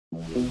The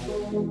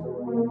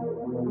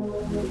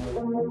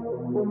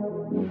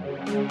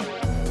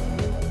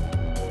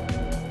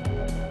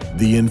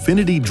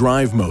INFINITI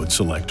Drive Mode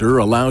selector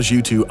allows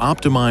you to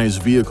optimize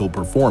vehicle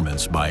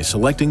performance by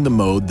selecting the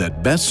mode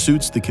that best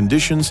suits the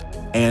conditions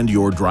and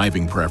your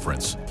driving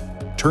preference.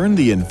 Turn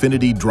the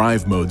INFINITI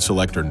Drive Mode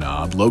selector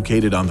knob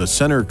located on the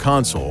center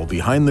console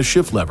behind the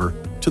shift lever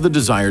to the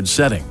desired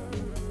setting.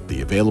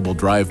 The available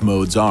drive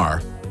modes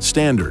are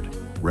Standard,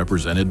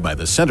 represented by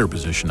the center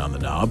position on the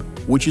knob,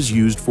 which is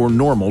used for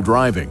normal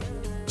driving;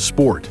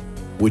 Sport,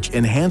 which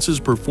enhances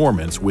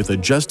performance with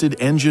adjusted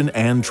engine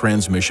and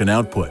transmission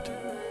output;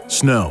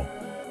 Snow,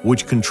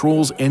 which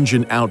controls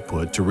engine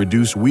output to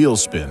reduce wheel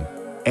spin;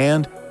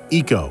 and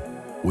Eco,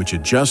 which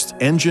adjusts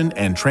engine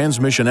and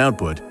transmission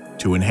output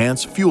to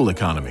enhance fuel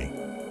economy.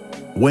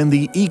 When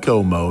the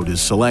Eco mode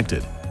is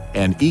selected,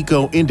 an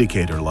Eco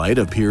indicator light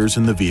appears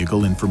in the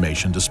vehicle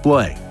information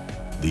display.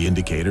 The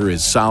indicator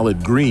is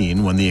solid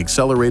green when the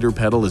accelerator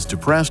pedal is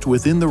depressed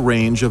within the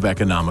range of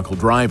economical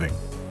driving.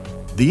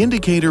 The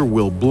indicator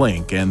will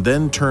blink and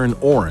then turn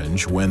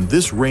orange when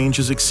this range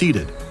is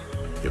exceeded.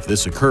 If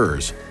this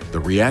occurs, the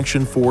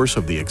reaction force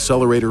of the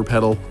accelerator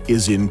pedal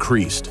is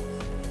increased.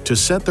 To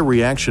set the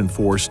reaction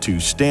force to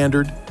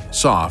Standard,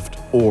 Soft,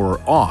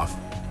 or Off,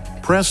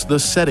 press the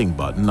Setting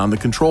button on the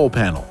control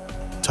panel,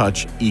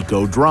 touch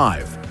Eco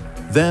Drive,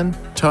 then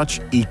touch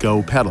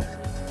Eco Pedal.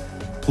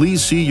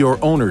 Please see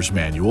your owner's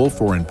manual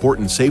for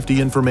important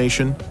safety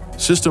information,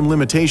 system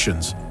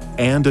limitations,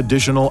 and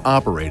additional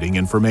operating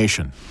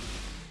information.